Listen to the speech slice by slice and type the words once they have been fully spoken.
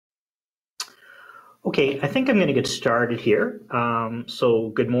Okay, I think I'm going to get started here. So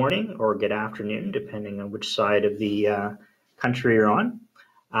good morning or good afternoon, depending on which side of the country you're on.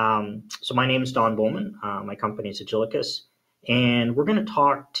 So my name is Don Bowman. My company is Agilicus, and we're going to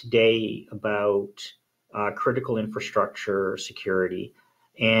talk today about critical infrastructure security.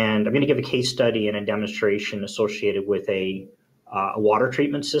 And I'm going to give a case study and a demonstration associated with a water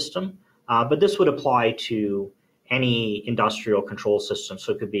treatment system, but this would apply to any industrial control system.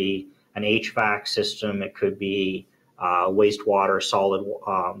 So it could be an HVAC system, it could be wastewater, solid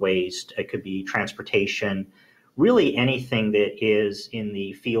waste, it could be transportation, really anything that is in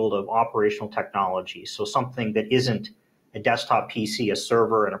the field of operational technology. So something that isn't a desktop PC, a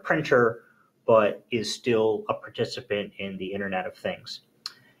server, and a printer, but is still a participant in the Internet of Things.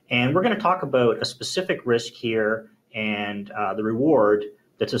 And we're going to talk about a specific risk here and the reward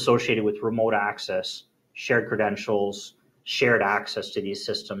that's associated with remote access, shared credentials, shared access to these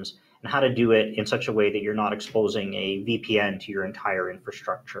systems, and how to do it in such a way that you're not exposing a VPN to your entire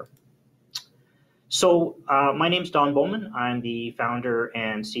infrastructure. So my name's Don Bowman. I'm the founder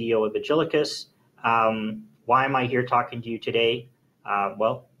and CEO of Agilicus. Why am I here talking to you today?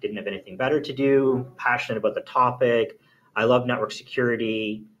 Well, didn't have anything better to do, passionate about the topic. I love network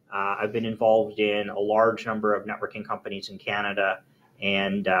security. I've been involved in a large number of networking companies in Canada,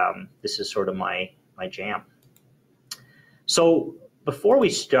 and this is sort of my jam. So before we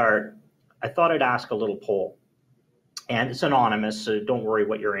start, I thought I'd ask a little poll, and it's anonymous, so don't worry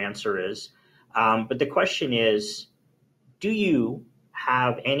what your answer is. But the question is, do you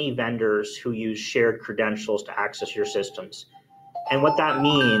have any vendors who use shared credentials to access your systems? And what that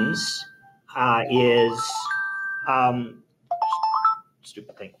means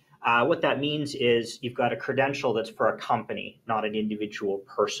stupid thing. What that means is you've got a credential that's for a company, not an individual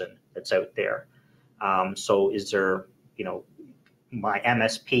person that's out there. So is there, my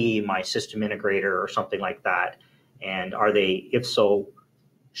MSP, my system integrator, or something like that? And are they, if so,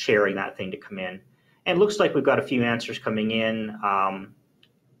 sharing that thing to come in? And it looks like we've got a few answers coming in.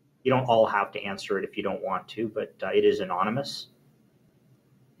 You don't all have to answer it if you don't want to, but it is anonymous.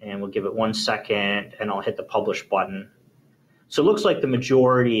 And we'll give it 1 second, and I'll hit the publish button. So it looks like the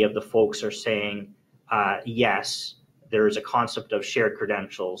majority of the folks are saying, yes, there is a concept of shared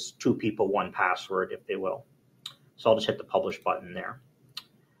credentials, 2 people, 1 password, if they will. So I'll just hit the publish button there.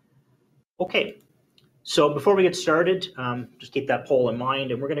 Okay, so before we get started, just keep that poll in mind,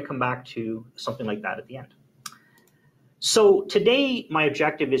 and we're going to come back to something like that at the end. So today, my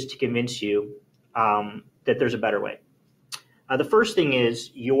objective is to convince you that there's a better way. The first thing is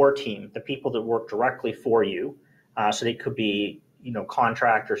your team, the people that work directly for you. So they could be,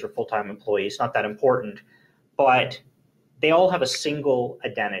 contractors or full-time employees, not that important, but they all have a single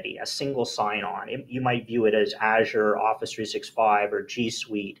identity, a single sign-on. You might view it as Azure, Office 365, or G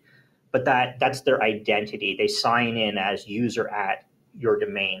Suite, but that's their identity. They sign in as user at your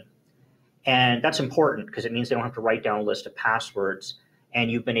domain. And that's important because it means they don't have to write down a list of passwords,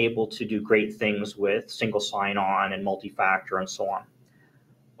 and you've been able to do great things with single sign-on and multi-factor and so on.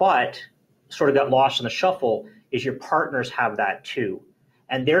 But sort of got lost in the shuffle is your partners have that too,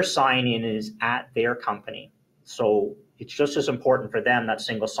 and their sign-in is at their company. So it's just as important for them, that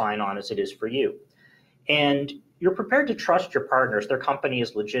single sign-on, as it is for you. And you're prepared to trust your partners. Their company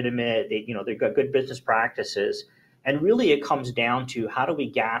is legitimate. They've got good business practices. And really it comes down to, how do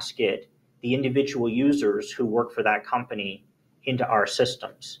we gasket the individual users who work for that company into our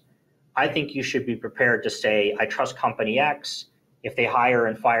systems? I think you should be prepared to say, I trust company X. If they hire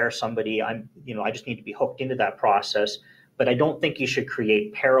and fire somebody, I just need to be hooked into that process. But I don't think you should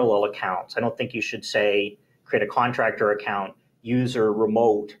create parallel accounts. I don't think you should say, create a contractor account, user,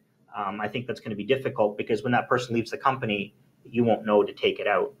 remote. I think that's going to be difficult because when that person leaves the company, you won't know to take it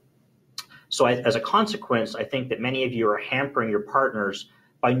out. So as a consequence, I think that many of you are hampering your partners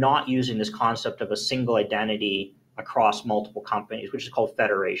by not using this concept of a single identity across multiple companies, which is called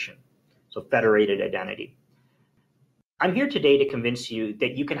federation. So federated identity. I'm here today to convince you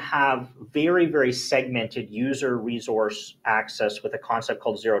that you can have very, very segmented user resource access with a concept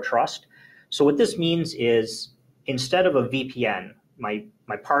called zero trust. So what this means is, instead of a VPN, my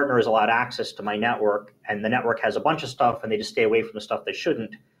partner is allowed access to my network, and the network has a bunch of stuff and they just stay away from the stuff they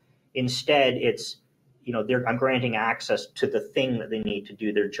shouldn't. Instead, it's, I'm granting access to the thing that they need to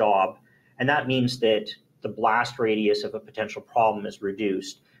do their job. And that means that the blast radius of a potential problem is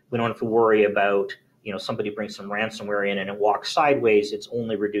reduced. We don't have to worry about, somebody brings some ransomware in and it walks sideways. It's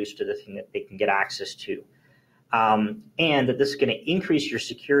only reduced to the thing that they can get access to. And that this is going to increase your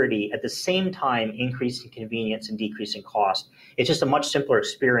security, at the same time increasing convenience and decreasing cost. It's just a much simpler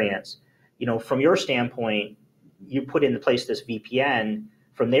experience. From your standpoint, you put into place this VPN,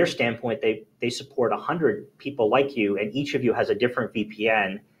 from their standpoint, they support 100 people like you, and each of you has a different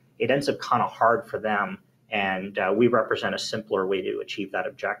VPN. It ends up kind of hard for them, and we represent a simpler way to achieve that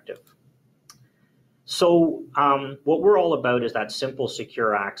objective. So what we're all about is that simple,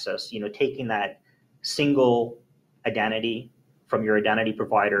 secure access, taking that single identity from your identity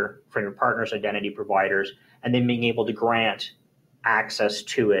provider, from your partner's identity providers, and then being able to grant access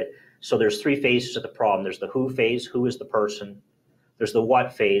to it. So there's three phases of the problem. There's the who phase, who is the person? There's the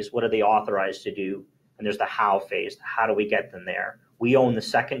what phase, what are they authorized to do? And there's the how phase, how do we get them there? We own the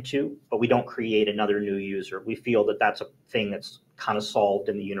second two, but we don't create another new user. We feel that that's a thing that's kind of solved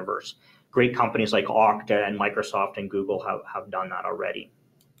in the universe. Great companies like Okta and Microsoft and Google have done that already.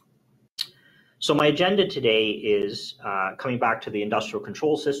 So my agenda today is coming back to the industrial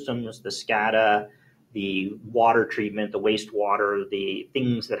control systems, the SCADA, the water treatment, the wastewater, the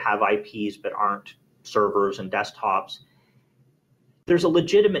things that have IPs but aren't servers and desktops. There's a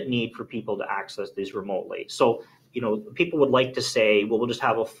legitimate need for people to access these remotely. So, people would like to say, well, we'll just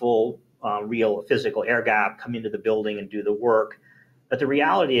have a full, real physical air gap, come into the building and do the work. But the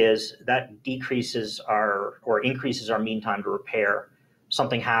reality is that decreases or increases our mean time to repair.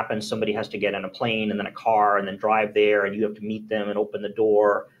 Something happens, somebody has to get in a plane and then a car and then drive there, and you have to meet them and open the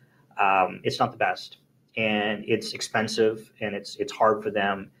door. It's not the best, and it's expensive, and it's hard for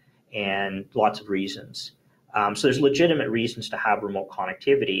them, and lots of reasons. So there's legitimate reasons to have remote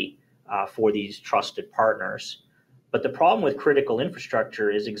connectivity for these trusted partners. But the problem with critical infrastructure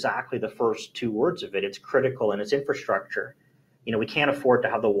is exactly the first two words of it. It's critical and it's infrastructure. We can't afford to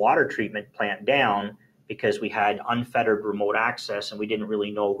have the water treatment plant down because we had unfettered remote access and we didn't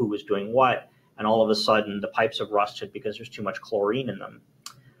really know who was doing what. And all of a sudden the pipes have rusted because there's too much chlorine in them.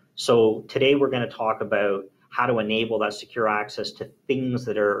 So today we're going to talk about how to enable that secure access to things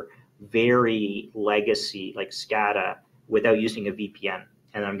that are very legacy, like SCADA, without using a VPN.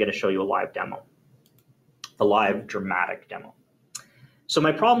 And I'm going to show you a live demo, a live dramatic demo. So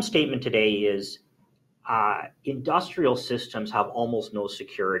my problem statement today is industrial systems have almost no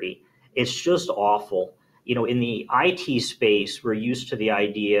security. It's just awful. In the IT space, we're used to the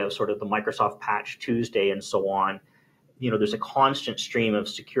idea of sort of the Microsoft Patch Tuesday and so on. There's a constant stream of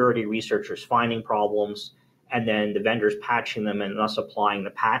security researchers finding problems, and then the vendors patching them and us applying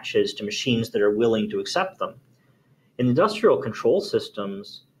the patches to machines that are willing to accept them. In industrial control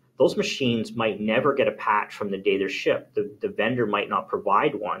systems, those machines might never get a patch from the day they're shipped. The vendor might not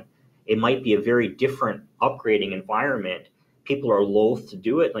provide one. It might be a very different upgrading environment. People are loath to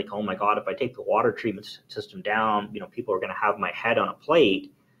do it. Like, oh my God, if I take the water treatment system down, people are going to have my head on a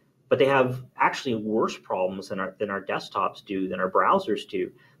plate. But they have actually worse problems than our desktops do, than our browsers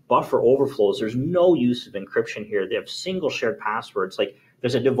do. Buffer overflows. There's no use of encryption here. They have single shared passwords. Like,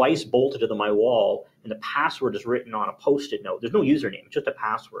 there's a device bolted to my wall, and the password is written on a Post-it note. There's no username, it's just a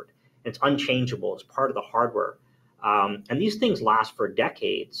password. And it's unchangeable. It's part of the hardware. And these things last for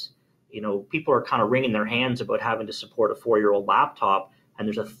decades. People are kind of wringing their hands about having to support a 4-year-old laptop, and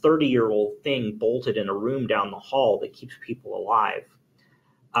there's a 30-year-old thing bolted in a room down the hall that keeps people alive.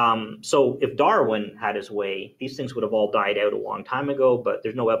 So if Darwin had his way, these things would have all died out a long time ago, but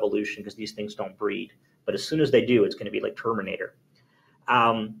there's no evolution because these things don't breed. But as soon as they do, it's going to be like Terminator.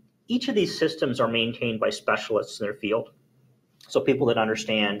 Each of these systems are maintained by specialists in their field. So people that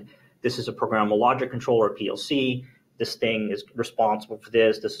understand this is a programmable logic controller, PLC, this thing is responsible for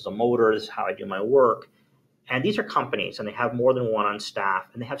this is a motor, this is how I do my work. And these are companies, and they have more than one on staff,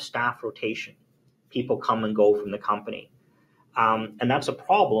 and they have staff rotation. People come and go from the company. And that's a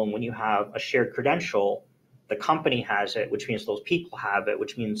problem when you have a shared credential. The company has it, which means those people have it,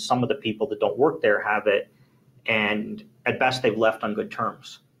 which means some of the people that don't work there have it, and at best they've left on good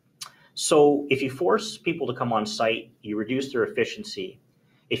terms. So if you force people to come on site, you reduce their efficiency.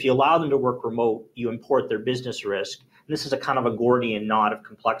 If you allow them to work remote, you import their business risk. And this is a kind of a Gordian knot of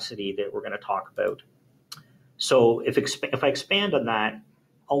complexity that we're going to talk about. So if I expand on that,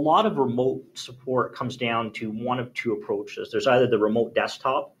 a lot of remote support comes down to one of two approaches. There's either the remote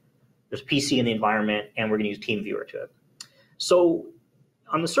desktop, there's PC in the environment, and we're going to use TeamViewer to it. So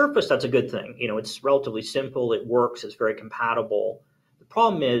on the surface, that's a good thing. It's relatively simple, it works, it's very compatible. The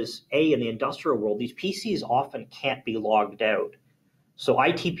problem is, in the industrial world, these PCs often can't be logged out. So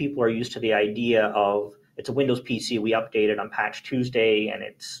IT people are used to the idea of it's a Windows PC, we update it on Patch Tuesday, and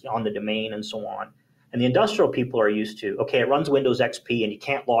it's on the domain and so on. And the industrial people are used to, okay, it runs Windows XP and you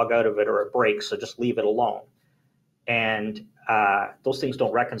can't log out of it or it breaks, so just leave it alone. And those things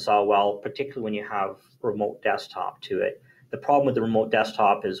don't reconcile well, particularly when you have remote desktop to it. The problem with the remote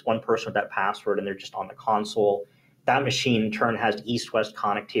desktop is one person with that password and they're just on the console. That machine in turn has east-west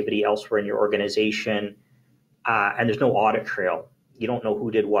connectivity elsewhere in your organization, and there's no audit trail. You don't know who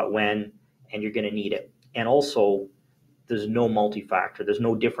did what when, and you're going to need it. And also, there's no multi-factor. There's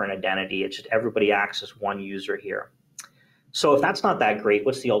no different identity. It's just everybody acts as one user here. So if that's not that great,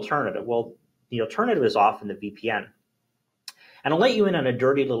 what's the alternative? Well, the alternative is often the VPN. And I'll let you in on a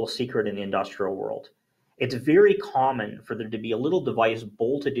dirty little secret in the industrial world. It's very common for there to be a little device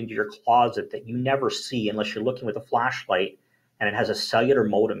bolted into your closet that you never see unless you're looking with a flashlight, and it has a cellular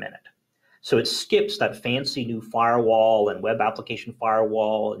modem in it. So it skips that fancy new firewall and web application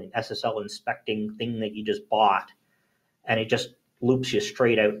firewall and an SSL inspecting thing that you just bought, and it just loops you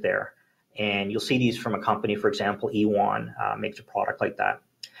straight out there. And you'll see these from a company, for example, E1 makes a product like that.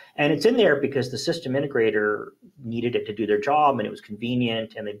 And it's in there because the system integrator needed it to do their job, and it was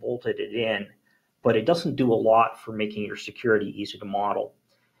convenient, and they bolted it in. But it doesn't do a lot for making your security easy to model.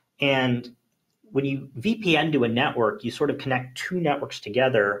 And when you VPN to a network, you sort of connect two networks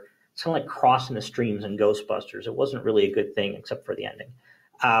together. It's kind of like crossing the streams in Ghostbusters. It wasn't really a good thing except for the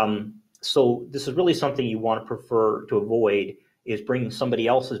ending. So this is really something you want to prefer to avoid, is bringing somebody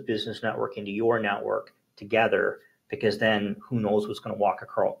else's business network into your network together, because then who knows what's going to walk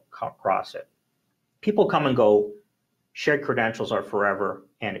across it. People come and go. Shared credentials are forever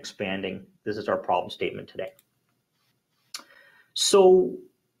and expanding. This is our problem statement today. So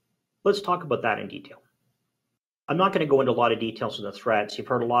let's talk about that in detail. I'm not going to go into a lot of details on the threats. You've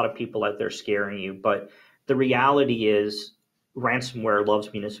heard a lot of people out there scaring you, but the reality is ransomware loves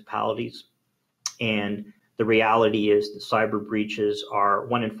municipalities, and the reality is that cyber breaches are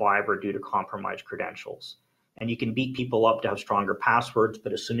 1 in 5 are due to compromised credentials. And you can beat people up to have stronger passwords,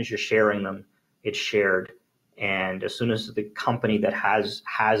 but as soon as you're sharing them, it's shared. And as soon as the company that has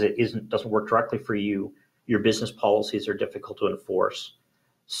it doesn't work directly for you, your business policies are difficult to enforce.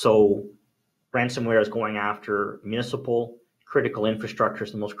 So ransomware is going after municipal. Critical infrastructure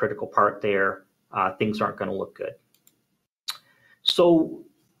is the most critical part there. Things aren't going to look good. So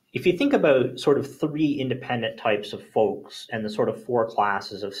if you think about sort of 3 independent types of folks and the sort of 4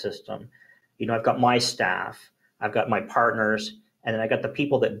 classes of system, I've got my staff, I've got my partners, and then I got the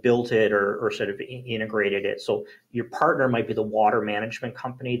people that built it or sort of integrated it. So your partner might be the water management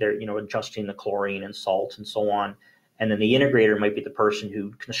company. They're, adjusting the chlorine and salt and so on. And then the integrator might be the person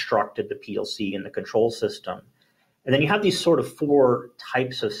who constructed the PLC and the control system. And then you have these sort of 4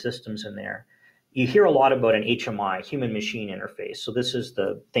 types of systems in there. You hear a lot about an HMI, human machine interface. So this is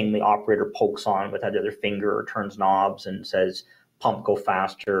the thing the operator pokes on with either their finger or turns knobs and says, pump go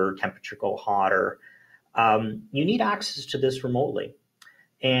faster, temperature go hotter. You need access to this remotely.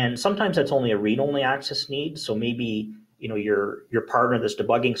 And sometimes that's only a read-only access need. So maybe your partner that's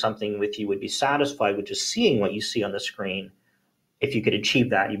debugging something with you would be satisfied with just seeing what you see on the screen. If you could achieve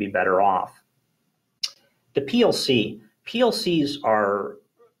that, you'd be better off. The PLCs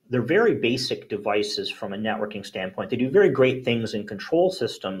they're very basic devices from a networking standpoint. They do very great things in control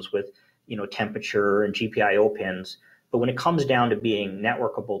systems with temperature and GPIO pins. But when it comes down to being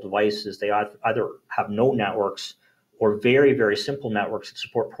networkable devices, they either have no networks or very, very simple networks that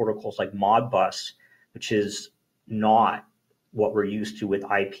support protocols like Modbus, which is not what we're used to with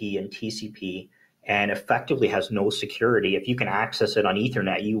IP and TCP, and effectively has no security. If you can access it on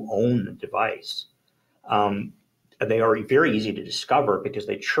Ethernet, you own the device. They are very easy to discover because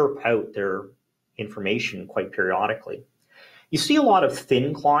they chirp out their information quite periodically. You see a lot of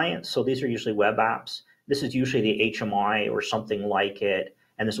thin clients, so these are usually web apps. This is usually the HMI or something like it,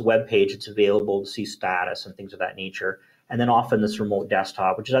 and this web page that's available to see status and things of that nature. And then often this remote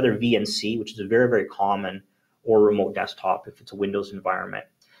desktop, which is either VNC, which is a very, very common, or remote desktop if it's a Windows environment.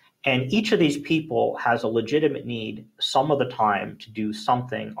 And each of these people has a legitimate need some of the time to do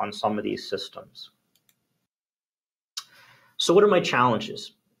something on some of these systems. So what are my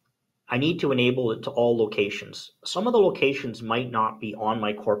challenges? I need to enable it to all locations. Some of the locations might not be on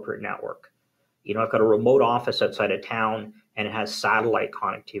my corporate network. I've got a remote office outside of town and it has satellite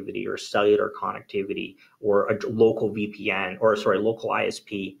connectivity or cellular connectivity or a local VPN local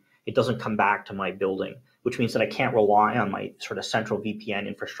ISP. It doesn't come back to my building, which means that I can't rely on my sort of central VPN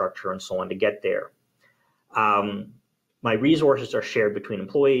infrastructure and so on to get there. My resources are shared between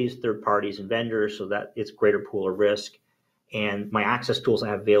employees, third parties, and vendors, so that it's a greater pool of risk. And my access tools I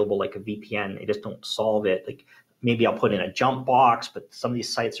have available, like a VPN, they just don't solve it. Like maybe I'll put in a jump box, but some of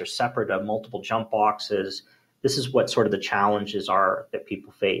these sites are separate of multiple jump boxes. This is what sort of the challenges are that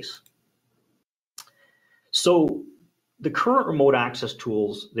people face. So the current remote access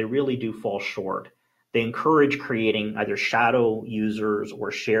tools, they really do fall short. They encourage creating either shadow users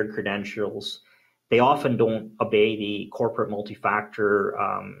or shared credentials. They often don't obey the corporate multi-factor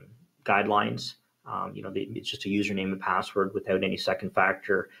guidelines. It's just a username and password without any second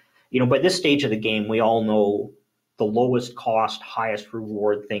factor. By this stage of the game, we all know the lowest cost, highest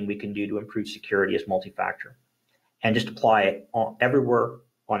reward thing we can do to improve security is multi-factor, and just apply it everywhere,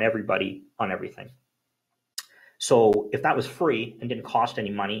 on everybody, on everything. So if that was free and didn't cost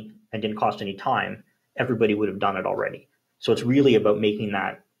any money and didn't cost any time, everybody would have done it already. So it's really about making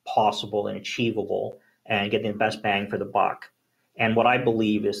that possible and achievable and getting the best bang for the buck. And what I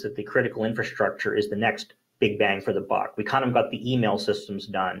believe is that the critical infrastructure is the next big bang for the buck. We kind of got the email systems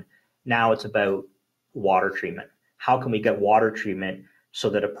done. Now it's about water treatment. How can we get water treatment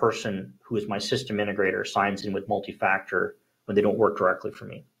so that a person who is my system integrator signs in with multi-factor when they don't work directly for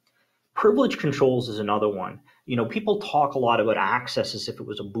me? Privilege controls is another one. People talk a lot about access as if it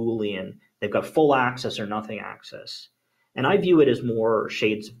was a Boolean. They've got full access or nothing access. And I view it as more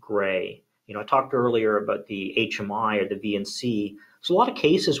shades of gray. I talked earlier about the HMI or the VNC. There's a lot of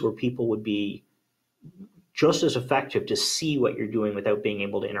cases where people would be just as effective to see what you're doing without being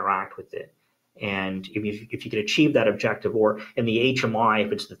able to interact with it. And if you could achieve that objective, or in the HMI,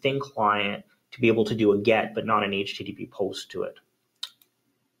 if it's the thin client, to be able to do a GET but not an HTTP post to it.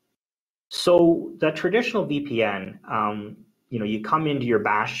 So that traditional VPN, you come into your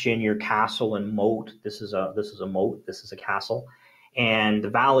bastion, your castle and moat. This is a moat. This is a castle, and the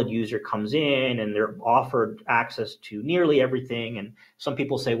valid user comes in, and they're offered access to nearly everything. And some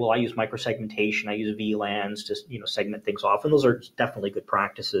people say, well, I use microsegmentation. I use VLANs to segment things off, and those are definitely good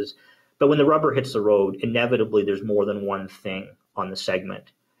practices. But when the rubber hits the road, inevitably there's more than one thing on the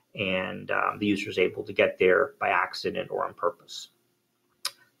segment, and the user is able to get there by accident or on purpose.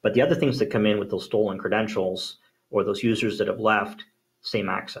 But the other things that come in with those stolen credentials or those users that have left, same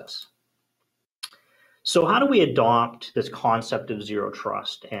access. So how do we adopt this concept of zero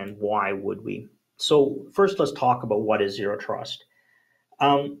trust, and why would we? So first, let's talk about what is zero trust.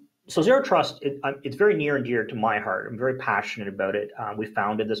 So zero trust, it's very near and dear to my heart. I'm very passionate about it. We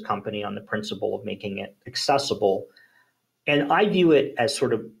founded this company on the principle of making it accessible. And I view it as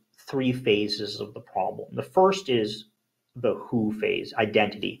sort of three phases of the problem. The first is the who phase,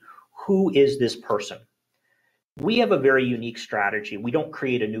 identity. Who is this person? We have a very unique strategy. We don't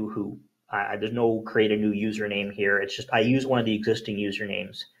create a new who. There's no create a new username here. It's just I use one of the existing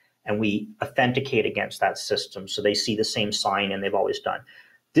usernames, and we authenticate against that system so they see the same sign in they've always done.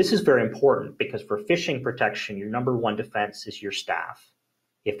 This is very important because for phishing protection, your number one defense is your staff.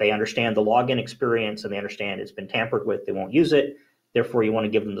 If they understand the login experience and they understand it's been tampered with, they won't use it. Therefore, you want to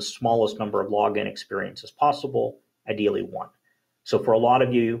give them the smallest number of login experiences possible, ideally one. So for a lot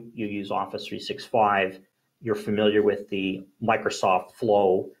of you, you use Office 365. You're familiar with the Microsoft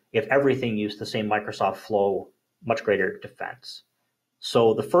flow. If everything used the same Microsoft flow, much greater defense.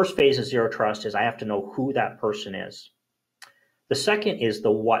 So the first phase of zero trust is I have to know who that person is. The second is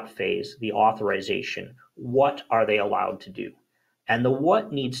the what phase, the authorization. What are they allowed to do? And the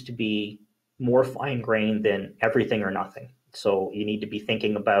what needs to be more fine-grained than everything or nothing. So you need to be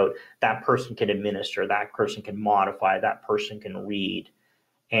thinking about that person can administer, that person can modify, that person can read.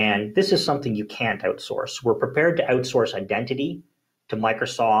 And this is something you can't outsource. We're prepared to outsource identity to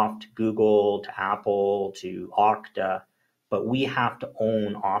Microsoft, to Google, to Apple, to Okta, but we have to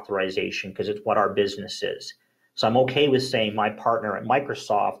own authorization because it's what our business is. So I'm okay with saying my partner at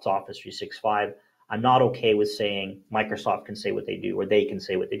Microsoft's Office 365. I'm not okay with saying Microsoft can say what they do or they can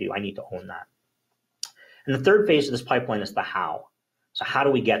say what they do. I need to own that. And the third phase of this pipeline is the how. So how do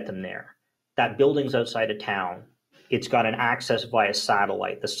we get them there? That building's outside of town. It's got an access via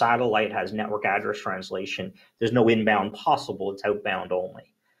satellite. The satellite has network address translation. There's no inbound possible. It's outbound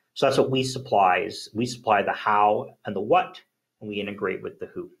only. So that's what we supply. We supply the how and the what, and we integrate with the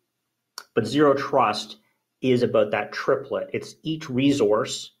who. But zero trust is about that triplet. It's each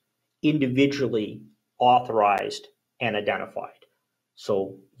resource individually authorized and identified.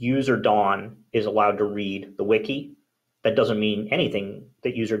 So user Don is allowed to read the wiki. That doesn't mean anything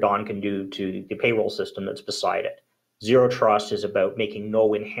that user Don can do to the payroll system that's beside it. Zero trust is about making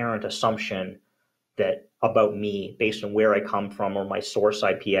no inherent assumption that about me based on where I come from or my source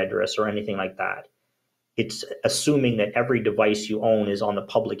IP address or anything like that. It's assuming that every device you own is on the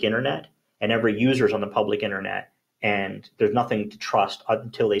public internet and every user is on the public internet, and there's nothing to trust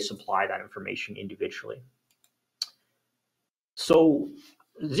until they supply that information individually. So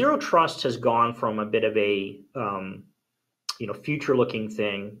zero trust has gone from a bit of a future-looking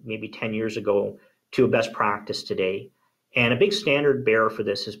thing maybe 10 years ago to a best practice today. And a big standard bearer for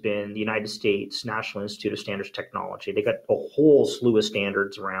this has been the United States National Institute of Standards Technology. They got a whole slew of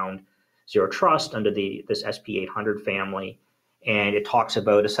standards around zero trust under this SP 800 family, and it talks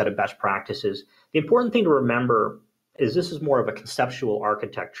about a set of best practices. The important thing to remember is this is more of a conceptual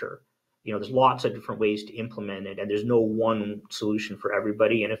architecture. There's lots of different ways to implement it, and there's no one solution for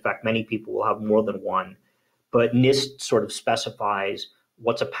everybody. And in fact, many people will have more than one. But NIST sort of specifies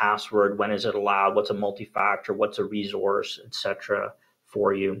what's a password, when is it allowed, what's a multi-factor, what's a resource, etc.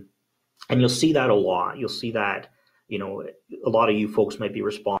 for you. And you'll see that a lot. You'll see that, a lot of you folks might be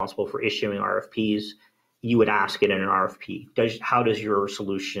responsible for issuing RFPs. You would ask it in an RFP. How does your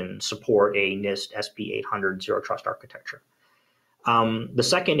solution support a NIST SP 800 zero trust architecture? The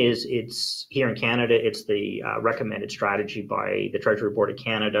second is, it's here in Canada, it's the recommended strategy by the Treasury Board of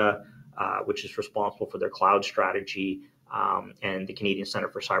Canada, which is responsible for their cloud strategy, and the Canadian Centre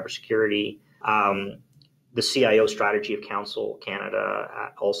for Cybersecurity. The CIO Strategy of Council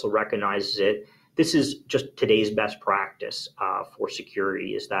Canada also recognizes it. This is just today's best practice for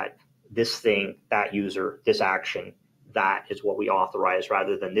security, is that this thing, that user, this action, that is what we authorize,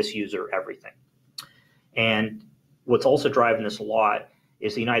 rather than this user, everything. And what's also driving this a lot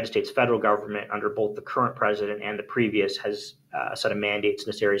is the United States federal government, under both the current president and the previous, has a set of mandates in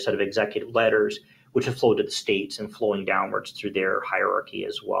this area, a set of executive letters, which have flowed to the states and flowing downwards through their hierarchy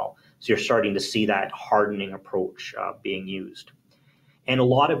as well. So you're starting to see that hardening approach being used. And a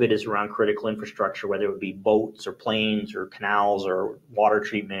lot of it is around critical infrastructure, whether it be boats or planes or canals or water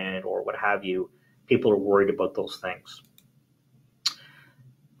treatment or what have you. People are worried about those things.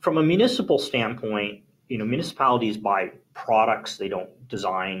 From a municipal standpoint, municipalities buy products. They don't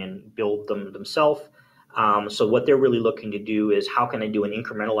design and build them themselves. So what they're really looking to do is, how can I do an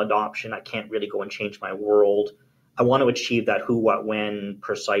incremental adoption? I can't really go and change my world. I want to achieve that who, what, when,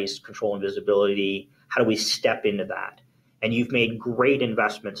 precise control and visibility. How do we step into that? And you've made great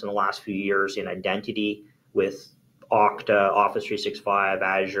investments in the last few years in identity with Okta, Office 365,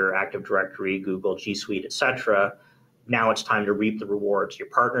 Azure, Active Directory, Google, G Suite, etc. Now it's time to reap the rewards. Your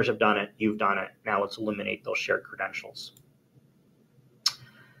partners have done it. You've done it. Now let's eliminate those shared credentials.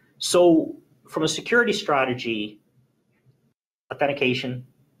 So from a security strategy, authentication,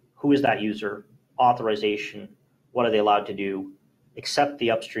 who is that user? Authorization, what are they allowed to do? Accept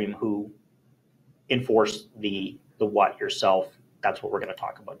the upstream who, enforce the what yourself. That's what we're going to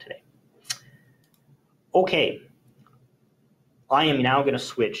talk about today. Okay, I am now going to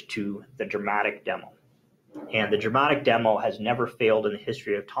switch to the dramatic demo. And the dramatic demo has never failed in the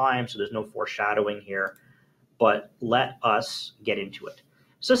history of time, so there's no foreshadowing here. But let us get into it.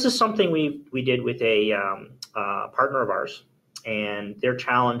 So this is something we did with a partner of ours, and their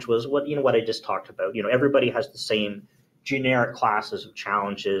challenge was what I just talked about. Everybody has the same generic classes of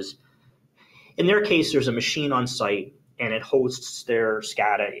challenges. In their case, there's a machine on site, and it hosts their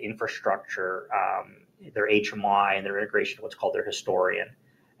SCADA infrastructure, their HMI, and their integration to what's called their historian.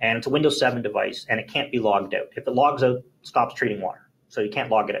 And it's a Windows 7 device, and it can't be logged out. If it logs out, it stops treating water. So you can't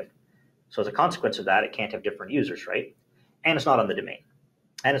log it out. So as a consequence of that, it can't have different users, right? And it's not on the domain.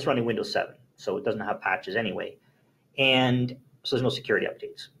 And it's running Windows 7, so it doesn't have patches anyway. And so there's no security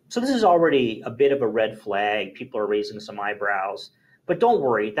updates. So this is already a bit of a red flag. People are raising some eyebrows. But don't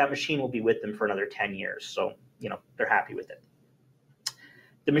worry, that machine will be with them for another 10 years. So, they're happy with it.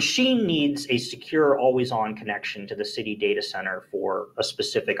 The machine needs a secure, always-on connection to the city data center for a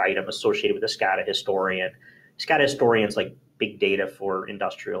specific item associated with a SCADA historian. SCADA historians like big data for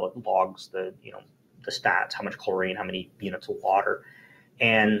industrial. It logs the stats, how much chlorine, how many units of water.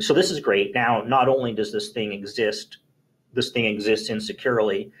 And so this is great. Now, not only does this thing exist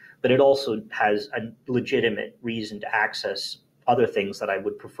insecurely, but it also has a legitimate reason to access other things that I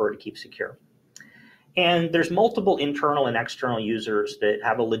would prefer to keep secure. And there's multiple internal and external users that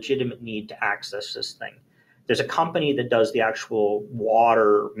have a legitimate need to access this thing. There's a company that does the actual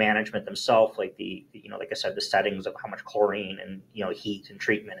water management themselves, like like I said, the settings of how much chlorine and heat and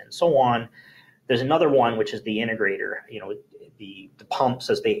treatment and so on. There's another one, which is the integrator. The pumps,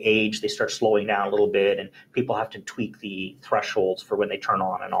 as they age, they start slowing down a little bit, and people have to tweak the thresholds for when they turn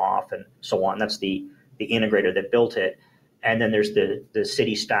on and off and so on. That's the integrator that built it. And then there's the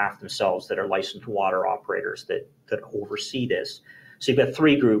city staff themselves that are licensed water operators that oversee this. So you've got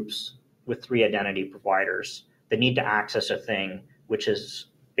three groups with three identity providers that need to access a thing, which is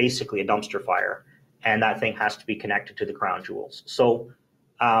basically a dumpster fire. And that thing has to be connected to the crown jewels. So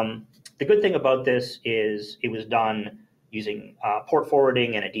the good thing about this is it was done using port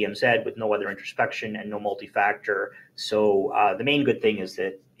forwarding and a DMZ with no other introspection and no multi-factor. So the main good thing is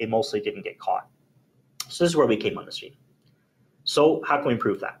that it mostly didn't get caught. So this is where we came on the scene. So how can we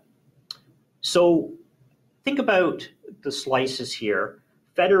improve that? So think about the slices here.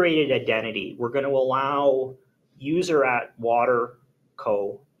 Federated identity, we're going to allow user at water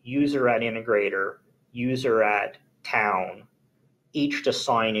co, user at integrator, user at town, each to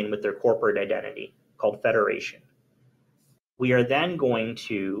sign in with their corporate identity called federation. We are then going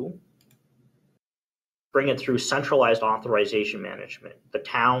to bring it through centralized authorization management. The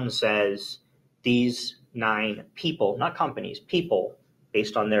town says these 9 people, not companies, people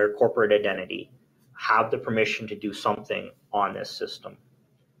based on their corporate identity have the permission to do something on this system.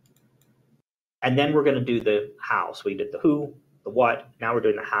 And then we're going to do the how. So we did the who, the what, now we're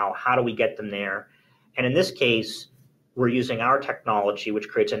doing the how. How do we get them there? And in this case, we're using our technology, which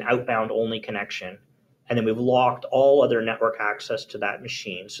creates an outbound only connection. And then we've locked all other network access to that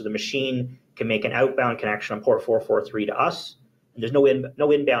machine. So the machine can make an outbound connection on port 443 to us. And there's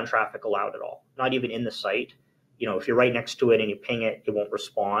no inbound traffic allowed at all, not even in the site. You know, if you're right next to it and you ping it, it won't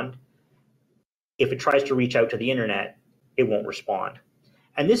respond. If it tries to reach out to the internet, it won't respond.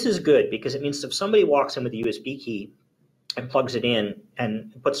 And this is good because it means if somebody walks in with a USB key and plugs it in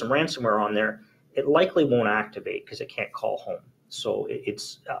and puts some ransomware on there, it likely won't activate because it can't call home. So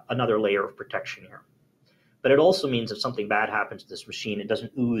it's another layer of protection here. But it also means if something bad happens to this machine, it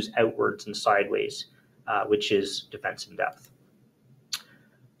doesn't ooze outwards and sideways, which is defense in depth.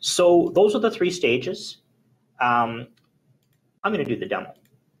 So those are the 3 stages. I'm going to do the demo.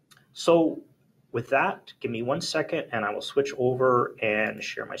 So with that, give me 1 second and I will switch over and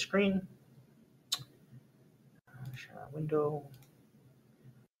share my screen. Share that window.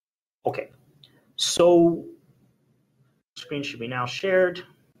 Okay, so screen should be now shared.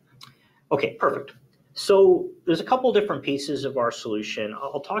 Okay, perfect. So there's a couple different pieces of our solution.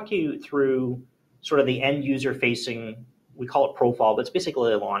 I'll talk you through sort of the end user facing, we call it profile, but it's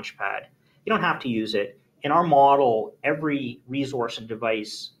basically a launch pad. You don't have to use it. In our model, every resource and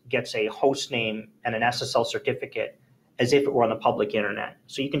device gets a host name and an SSL certificate as if it were on the public internet.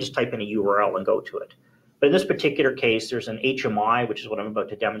 So you can just type in a URL and go to it. But in this particular case, there's an HMI, which is what I'm about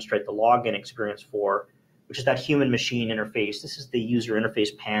to demonstrate the login experience for, which is that human-machine interface. This is the user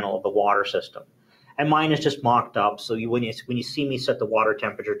interface panel of the water system. And mine is just mocked up. So when you see me set the water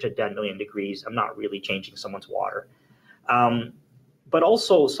temperature to 10 million degrees, I'm not really changing someone's water. But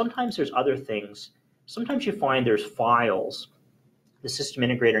also, sometimes there's other things. Sometimes you find there's files. The system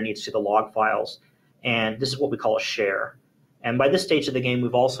integrator needs to see the log files. And this is what we call a share. And by this stage of the game,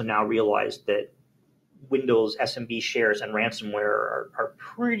 we've also now realized that Windows SMB shares and ransomware are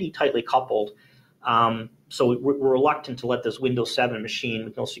pretty tightly coupled. So we're reluctant to let this Windows 7 machine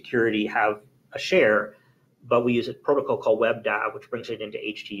with no security have a share, but we use a protocol called WebDAV, which brings it into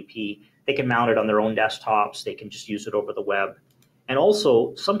HTTP. They can mount it on their own desktops. They can just use it over the web. And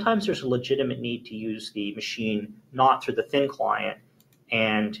also, sometimes there's a legitimate need to use the machine not through the thin client,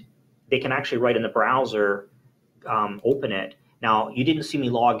 and they can actually write in the browser, open it. Now, you didn't see me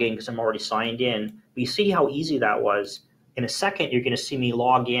log in because I'm already signed in, but you see how easy that was. In a second, you're going to see me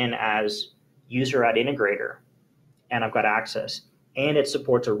log in as user at integrator, and I've got access. And it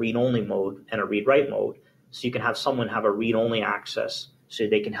supports a read-only mode and a read-write mode, so you can have someone have a read-only access so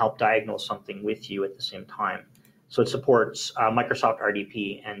they can help diagnose something with you at the same time. So it supports Microsoft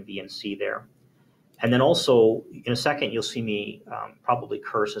RDP and VNC there. And then also, in a second, you'll see me probably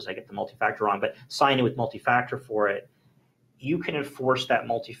curse as I get the multi-factor on, but sign in with multi-factor for it. You can enforce that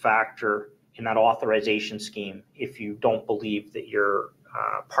multi-factor in that authorization scheme if you don't believe that your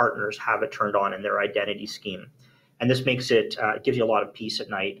partners have it turned on in their identity scheme. And this makes it, gives you a lot of peace at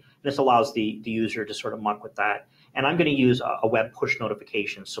night. And this allows the user to sort of muck with that. And I'm going to use a web push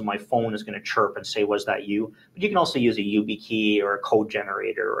notification. So my phone is going to chirp and say, was that you? But you can also use a YubiKey or a code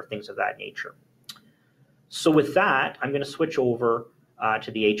generator or things of that nature. So with that, I'm going to switch over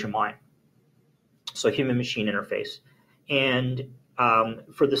to the HMI. So human machine interface. And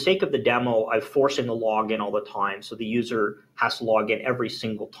for the sake of the demo, I'm forcing the login all the time. So the user has to log in every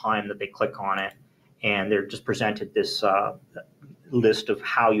single time that they click on it. And they're just presented this list of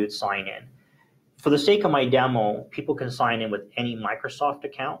how you'd sign in. For the sake of my demo, people can sign in with any Microsoft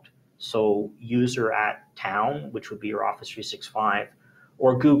account. So user at town, which would be your Office 365,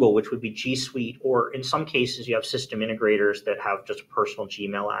 or Google, which would be G Suite, or in some cases you have system integrators that have just a personal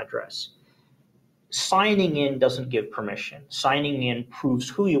Gmail address. Signing in doesn't give permission. Signing in proves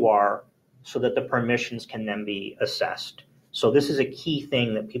who you are so that the permissions can then be assessed. So this is a key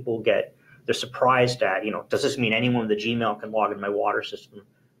thing that people they're surprised at. You know, does this mean anyone with a Gmail can log in my water system?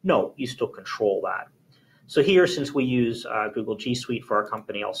 No, you still control that. So here, since we use Google G Suite for our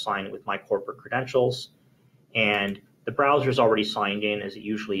company, I'll sign in with my corporate credentials. And the browser is already signed in, as it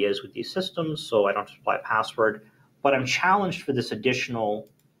usually is with these systems, so I don't have to supply a password. But I'm challenged for this additional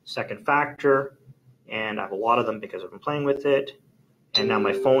second factor, and I have a lot of them because I've been playing with it. And now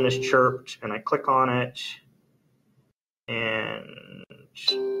my phone is chirped, and I click on it, and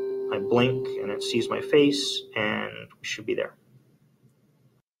I blink, and it sees my face, and we should be there.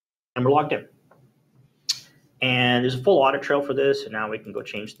 And we're logged in. And there's a full audit trail for this, and now we can go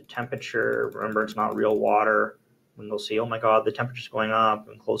change the temperature. Remember, it's not real water. We can go see, oh my God, the temperature's going up,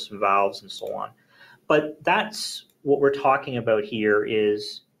 and close some valves and so on. But that's what we're talking about here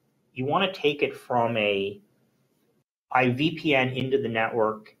is you want to take it from I VPN into the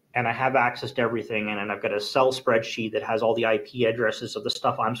network and I have access to everything and I've got a cell spreadsheet that has all the IP addresses of the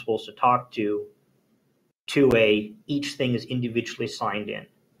stuff I'm supposed to talk to each thing is individually signed in.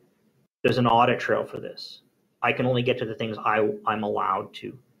 There's an audit trail for this. I can only get to the things I'm allowed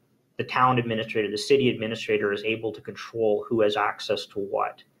to. The town administrator, the city administrator is able to control who has access to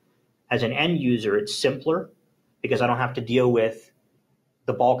what. As an end user, it's simpler because I don't have to deal with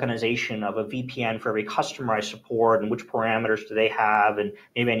the balkanization of a VPN for every customer I support and which parameters do they have, and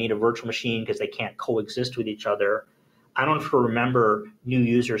maybe I need a virtual machine because they can't coexist with each other. I don't have to remember new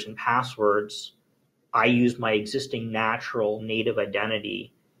users and passwords. I use my existing natural native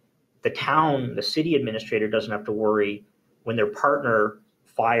identity. The town, the city administrator doesn't have to worry when their partner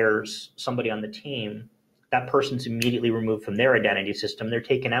fires somebody on the team, that person's immediately removed from their identity system. They're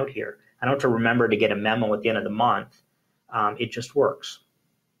taken out here. I don't have to remember to get a memo at the end of the month. It just works.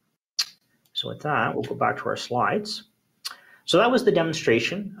 So with that, we'll go back to our slides. So that was the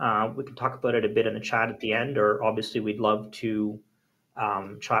demonstration. We can talk about it a bit in the chat at the end, or obviously we'd love to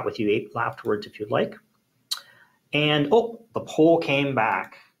chat with you afterwards if you'd like. And oh, the poll came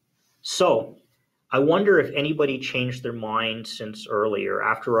back. So I wonder if anybody changed their mind since earlier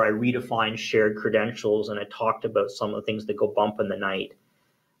after I redefined shared credentials and I talked about some of the things that go bump in the night.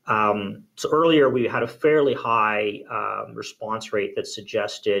 So earlier we had a fairly high response rate that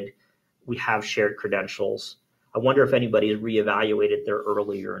suggested we have shared credentials. I wonder if anybody has reevaluated their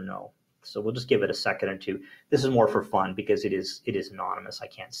earlier or no. So we'll just give it a second or two. This is more for fun because it is anonymous. I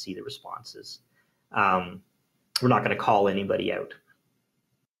can't see the responses. We're not going to call anybody out.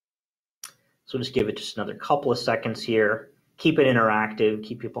 So just give it just another couple of seconds here. Keep it interactive.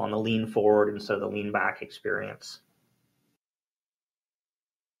 Keep people on the lean forward instead of the lean back experience.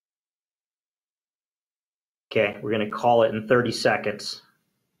 Okay, we're going to call it in 30 seconds.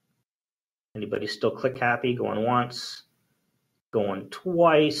 Anybody still click happy? Going once, going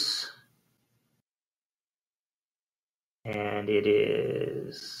twice. And it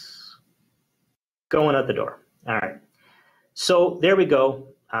is going out the door. All right. So there we go.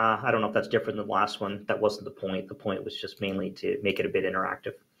 I don't know if that's different than the last one. That wasn't the point. The point was just mainly to make it a bit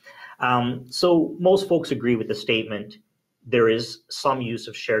interactive. So most folks agree with the statement. There is some use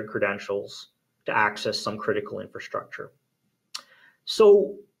of shared credentials to access some critical infrastructure.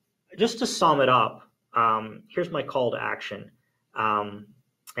 So just to sum it up, here's my call to action.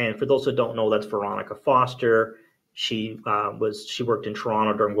 And for those who don't know, that's Veronica Foster. She worked in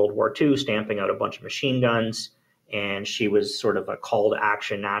Toronto during World War II, stamping out a bunch of machine guns. And she was sort of a call to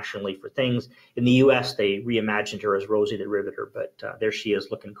action nationally for things. In the US, they reimagined her as Rosie the Riveter, but there she is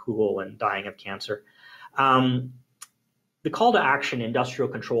looking cool and dying of cancer. The call to action,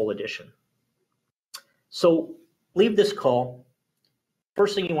 Industrial Control Edition. So leave this call.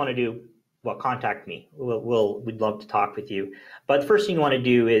 First thing you want to do, well, contact me. We'd love to talk with you. But the first thing you want to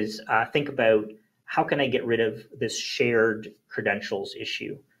do is think about how can I get rid of this shared credentials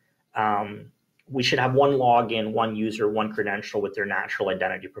issue? We should have one login, one user, one credential with their natural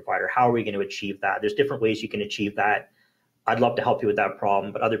identity provider. How are we going to achieve that? There's different ways you can achieve that. I'd love to help you with that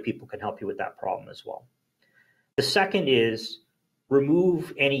problem, but other people can help you with that problem as well. The second is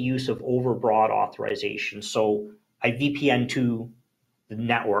remove any use of overbroad authorization. So I VPN to the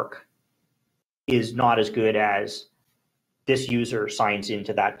network is not as good as this user signs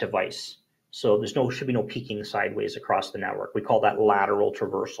into that device. So there should be no peeking sideways across the network. We call that lateral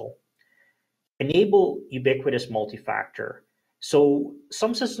traversal. Enable ubiquitous multi-factor. So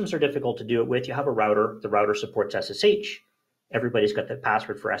some systems are difficult to do it with. You have a router. The router supports SSH. Everybody's got the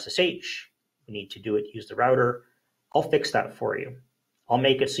password for SSH. We need to do it, use the router. I'll fix that for you. I'll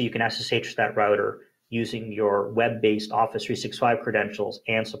make it so you can SSH that router using your web-based Office 365 credentials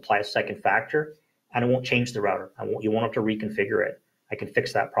and supply a second factor, and it won't change the router. You won't have to reconfigure it. I can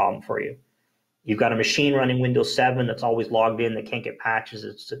fix that problem for you. You've got a machine running Windows 7 that's always logged in, that can't get patches,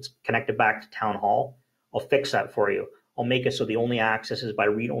 it's connected back to Town Hall. I'll fix that for you. I'll make it so the only access is by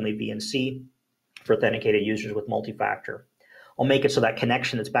read-only VNC for authenticated users with multi-factor. I'll make it so that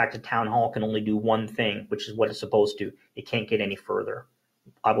connection that's back to Town Hall can only do one thing, which is what it's supposed to. It can't get any further.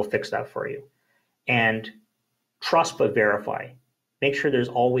 I will fix that for you. And trust but verify. Make sure there's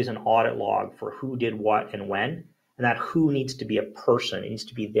always an audit log for who did what and when, and that who needs to be a person. It needs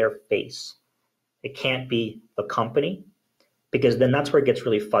to be their face. It can't be the company, because then that's where it gets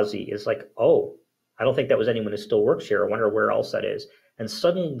really fuzzy. It's like, oh, I don't think that was anyone who still works here. I wonder where else that is. And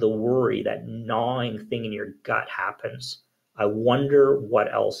suddenly the worry, that gnawing thing in your gut happens. I wonder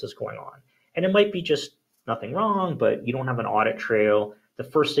what else is going on. And it might be just nothing wrong, but you don't have an audit trail. the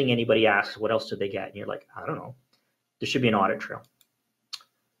first thing anybody asks, what else did they get? And you're like, I don't know. There should be an audit trail.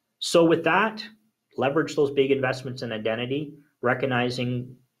 So with that, leverage those big investments in identity,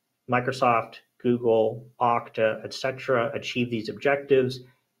 recognizing Microsoft, Google, Okta, etc., achieve these objectives.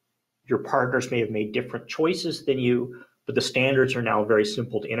 Your partners may have made different choices than you, but the standards are now very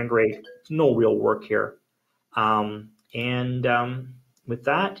simple to integrate. There's no real work here. With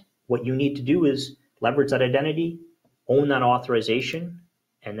that, what you need to do is leverage that identity, own that authorization,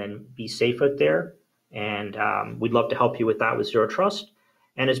 and then be safe out there. And we'd love to help you with that with Zero Trust.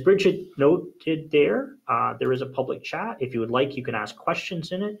 And as Bridget noted there, there is a public chat. If you would like, you can ask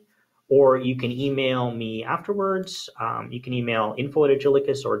questions in it, or you can email me afterwards. You can email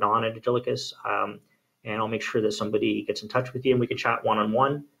info@Agillicus or Don@Agillicus, and I'll make sure that somebody gets in touch with you and we can chat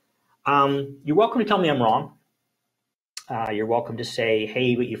one-on-one. You're welcome to tell me I'm wrong. You're welcome to say,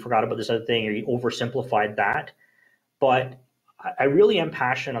 hey, but you forgot about this other thing, or you oversimplified that. But I really am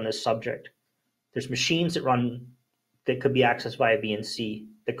passionate on this subject. There's machines that run that could be accessed via VNC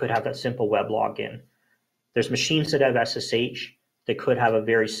that could have that simple web login. There's machines that have SSH that could have a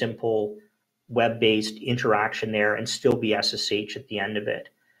very simple web-based interaction there and still be SSH at the end of it.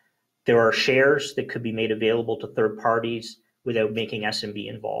 There are shares that could be made available to third parties without making SMB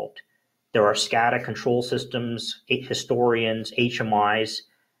involved. There are SCADA control systems, historians, HMIs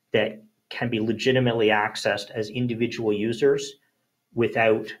that can be legitimately accessed as individual users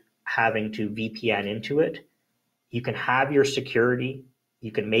without having to VPN into it. You can have your security,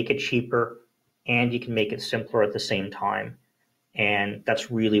 you can make it cheaper, and you can make it simpler at the same time. And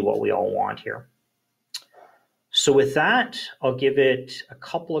that's really what we all want here. So with that, I'll give it a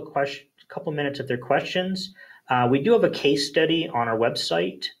couple of minutes if there are questions. We do have a case study on our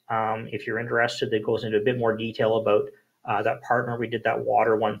website. If you're interested, that goes into a bit more detail about that partner we did that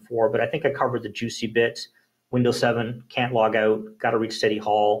water one for, but I think I covered the juicy bits. Windows 7, can't log out, got to reach City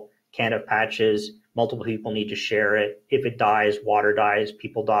Hall, can't have patches, multiple people need to share it. If it dies, water dies,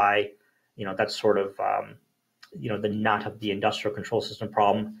 people die. That's sort of, the nut of the industrial control system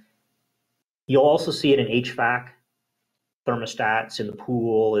problem. You'll also see it in HVAC, thermostats in the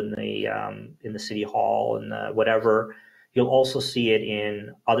pool, in the City Hall, and whatever. You'll also see it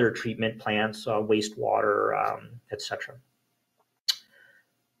in other treatment plants, wastewater, etc.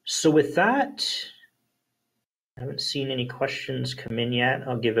 So with that, I haven't seen any questions come in yet.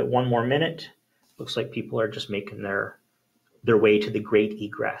 I'll give it one more minute. Looks like people are just making their way to the great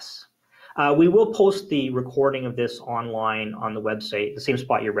egress. We will post the recording of this online on the website, the same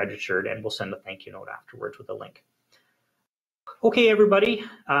spot you're registered, and we'll send a thank you note afterwards with a link. Okay, everybody,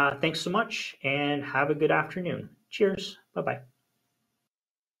 thanks so much, and have a good afternoon. Cheers. Bye-bye.